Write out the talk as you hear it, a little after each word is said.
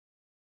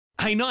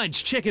Hey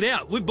Nige, check it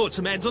out. We've bought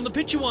some ads on the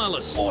picture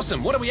wireless.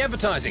 Awesome. What are we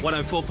advertising?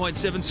 104.7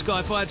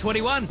 Skyfire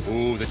 21.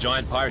 Ooh, the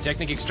giant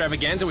pyrotechnic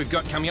extravaganza we've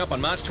got coming up on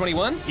March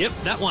 21. Yep,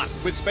 that one.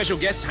 With special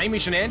guests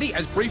Hamish and Andy,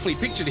 as briefly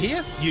pictured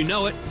here. You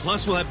know it.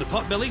 Plus we'll have the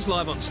Potbellies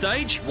live on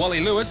stage.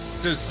 Wally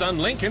Lewis's son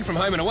Lincoln from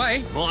Home and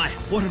Away. My,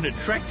 what an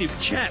attractive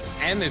chap.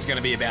 And there's going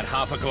to be about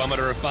half a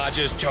kilometre of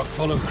barges chock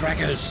full of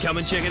crackers. Come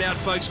and check it out,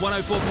 folks.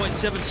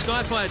 104.7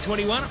 Skyfire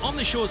 21 on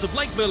the shores of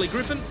Lake Burley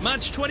Griffin,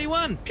 March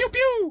 21. Pew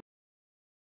pew!